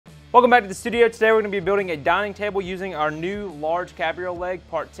Welcome back to the studio. Today we're going to be building a dining table using our new large Cabriole leg,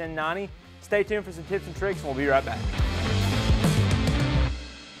 part 1090. Stay tuned for some tips and tricks and we'll be right back.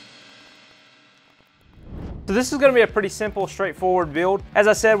 So this is going to be a pretty simple, straightforward build. As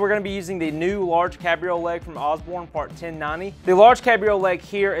I said, we're going to be using the new large Cabriole leg from Osborne, part 1090. The large Cabriole leg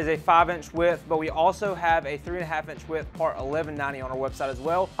here is a 5-inch width, but we also have a 3.5-inch width, part 1190 on our website as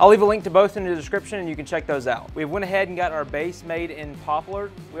well. I'll leave a link to both in the description and you can check those out. We went ahead and got our base made in poplar.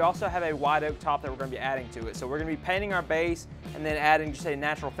 We also have a white oak top that we're going to be adding to it. So we're going to be painting our base and then adding just a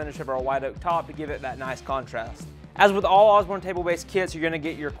natural finish of our white oak top to give it that nice contrast. As with all Osborne table-based kits, you're going to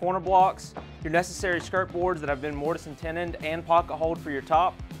get your corner blocks, your necessary skirt boards that have been mortise and tenoned, and pocket hold for your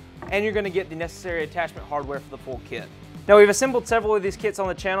top, and you're going to get the necessary attachment hardware for the full kit. Now we've assembled several of these kits on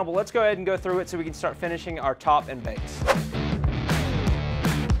the channel, but let's go ahead and go through it so we can start finishing our top and base.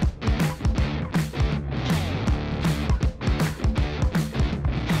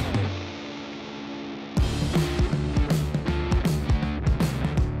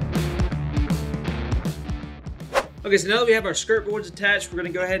 Okay, so now that we have our skirt boards attached, we're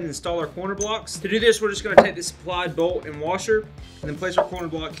going to go ahead and install our corner blocks. To do this, we're just going to take the supplied bolt and washer, and then place our corner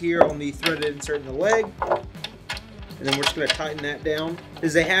block here on the threaded insert in the leg. And then we're just going to tighten that down.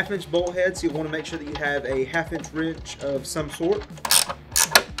 This is a 1/2-inch bolt head, so you want to make sure that you have a 1/2-inch wrench of some sort.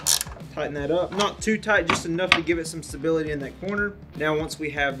 Tighten that up. Not too tight, just enough to give it some stability in that corner. Now once we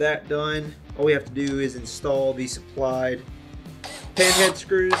have that done, all we have to do is install the supplied pan head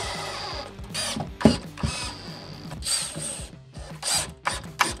screws.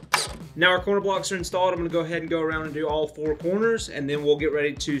 Now our corner blocks are installed, I'm going to go ahead and go around and do all 4 corners, and then we'll get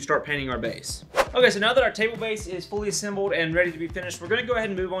ready to start painting our base. Okay, so now that our table base is fully assembled and ready to be finished, we're going to go ahead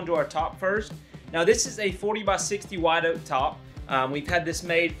and move on to our top first. Now this is a 40 by 60 white oak top. We've had this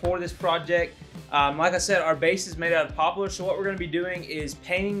made for this project. Like I said, our base is made out of poplar, so what we're going to be doing is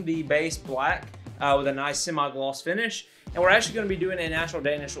painting the base black with a nice semi-gloss finish. And we're actually going to be doing a natural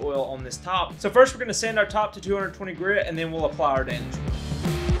Danish oil on this top. So first we're going to sand our top to 220 grit, and then we'll apply our Danish oil.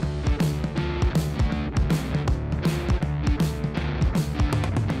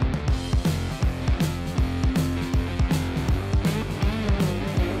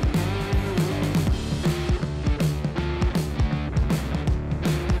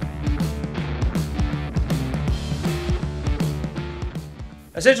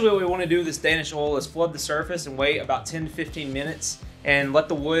 Essentially what we want to do with this Danish oil is flood the surface and wait about 10 to 15 minutes and let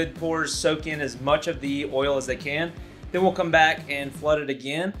the wood pores soak in as much of the oil as they can. Then we'll come back and flood it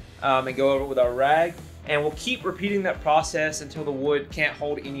again and go over it with our rag. And we'll keep repeating that process until the wood can't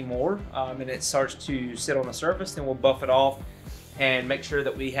hold anymore and it starts to sit on the surface. Then we'll buff it off and make sure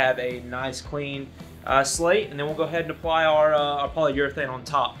that we have a nice clean slate. And then we'll go ahead and apply our polyurethane on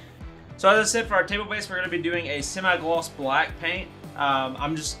top. So as I said, for our table base, we're going to be doing a semi-gloss black paint.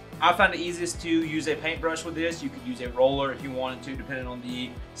 I find it easiest to use a paintbrush with this. You could use a roller if you wanted to, depending on the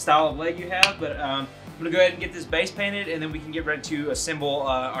style of leg you have. But I'm going to go ahead and get this base painted, and then we can get ready to assemble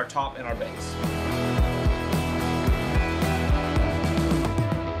our top and our base.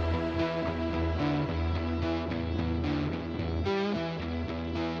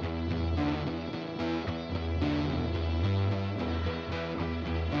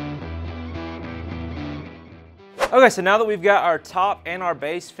 Okay, so now that we've got our top and our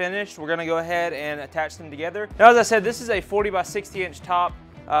base finished, we're gonna go ahead and attach them together. Now, as I said, this is a 40 by 60 inch top.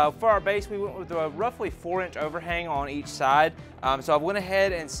 For our base, we went with a roughly 4-inch overhang on each side. So I went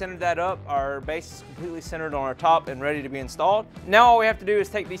ahead and centered that up. Our base is completely centered on our top and ready to be installed. Now all we have to do is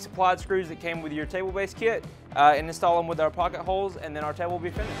take these supplied screws that came with your table base kit and install them with our pocket holes, and then our table will be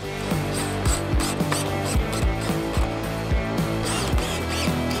finished.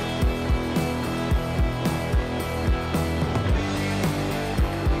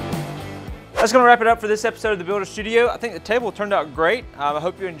 That's going to wrap it up for this episode of the Builder Studio. I think the table turned out great. I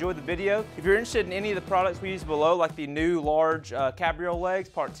hope you enjoyed the video. If you're interested in any of the products we use below, like the new large Cabriole Legs,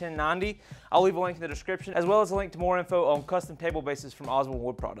 part 1090, I'll leave a link in the description, as well as a link to more info on custom table bases from Osborne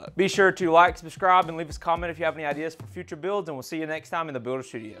Wood Products. Be sure to like, subscribe, and leave us a comment if you have any ideas for future builds, and we'll see you next time in the Builder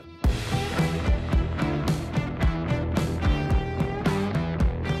Studio.